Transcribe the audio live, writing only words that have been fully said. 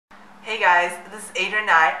Hey guys, this is Adrian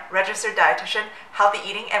Nye, registered dietitian, healthy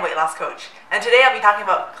eating, and weight loss coach. And today I'll be talking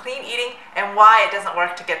about clean eating and why it doesn't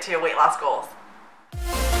work to get to your weight loss goals.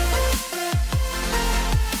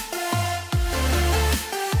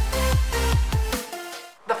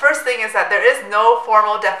 The first thing is that there is no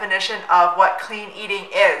formal definition of what clean eating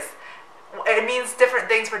is. It means different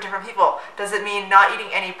things for different people. Does it mean not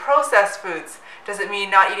eating any processed foods? Does it mean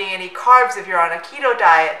not eating any carbs if you're on a keto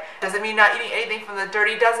diet? Does it mean not eating anything from the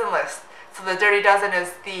Dirty Dozen list? So the Dirty Dozen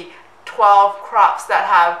is the 12 crops that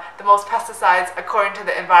have the most pesticides according to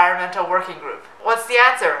the Environmental Working Group. What's the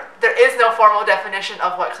answer? There is no formal definition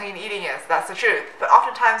of what clean eating is. That's the truth. But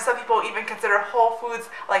oftentimes some people even consider whole foods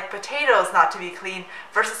like potatoes not to be clean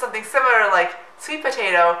versus something similar like sweet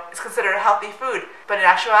potato is considered a healthy food. But in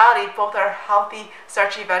actuality, both are healthy,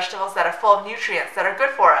 starchy vegetables that are full of nutrients that are good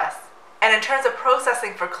for us. And in terms of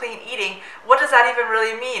processing for clean eating, what does that even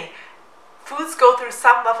really mean? Foods go through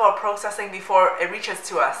some level of processing before it reaches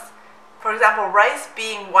to us. For example, rice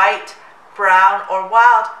being white, brown, or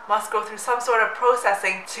wild must go through some sort of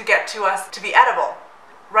processing to get to us to be edible.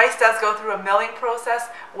 Rice does go through a milling process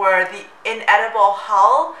where the inedible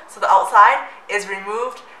hull, so the outside, is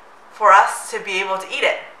removed for us to be able to eat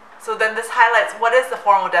it. So then this highlights what is the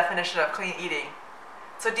formal definition of clean eating.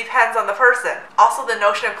 So it depends on the person. Also, the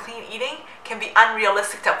notion of clean eating can be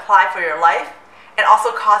unrealistic to apply for your life and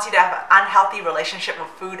also cause you to have an unhealthy relationship with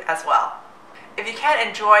food as well. If you can't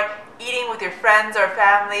enjoy eating with your friends or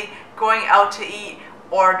family, going out to eat,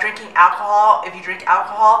 or drinking alcohol, if you drink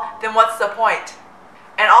alcohol, then what's the point?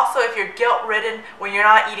 And also, if you're guilt-ridden when you're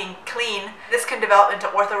not eating clean, this can develop into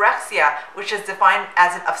orthorexia, which is defined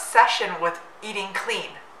as an obsession with eating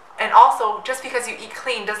clean. And also, just because you eat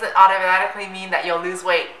clean doesn't automatically mean that you'll lose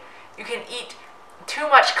weight. You can eat too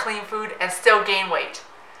much clean food and still gain weight.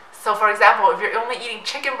 So for example, if you're only eating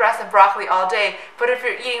chicken breast and broccoli all day, but if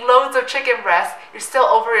you're eating loads of chicken breast, you're still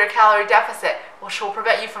over your calorie deficit, which will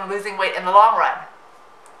prevent you from losing weight in the long run.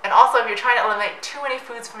 And also, if you're trying to eliminate too many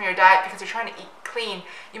foods from your diet because you're trying to eat clean,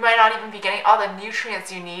 you might not even be getting all the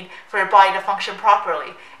nutrients you need for your body to function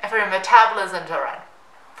properly and for your metabolism to run.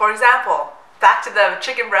 For example, back to the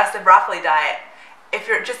chicken breast and broccoli diet. If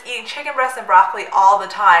you're just eating chicken breast and broccoli all the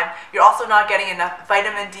time, you're also not getting enough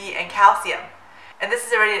vitamin D and calcium. And this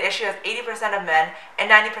is already an issue as 80% of men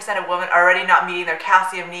and 90% of women are already not meeting their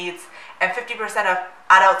calcium needs, and 50% of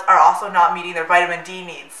adults are also not meeting their vitamin D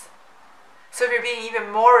needs. So if you're being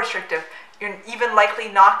even more restrictive, you're even likely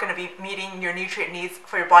not going to be meeting your nutrient needs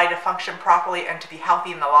for your body to function properly and to be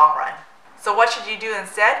healthy in the long run. So what should you do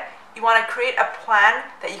instead? You want to create a plan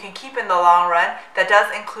that you can keep in the long run that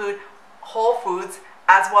does include whole foods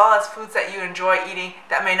as well as foods that you enjoy eating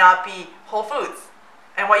that may not be whole foods.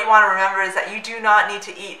 And what you want to remember is that you do not need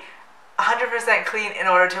to eat 100% clean in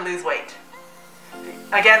order to lose weight.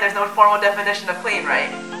 Again, there's no formal definition of clean,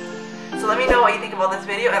 right? So let me know what you think about this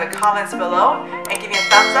video in the comments below, and give me a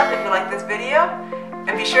thumbs up if you like this video,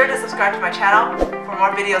 and be sure to subscribe to my channel for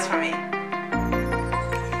more videos from me.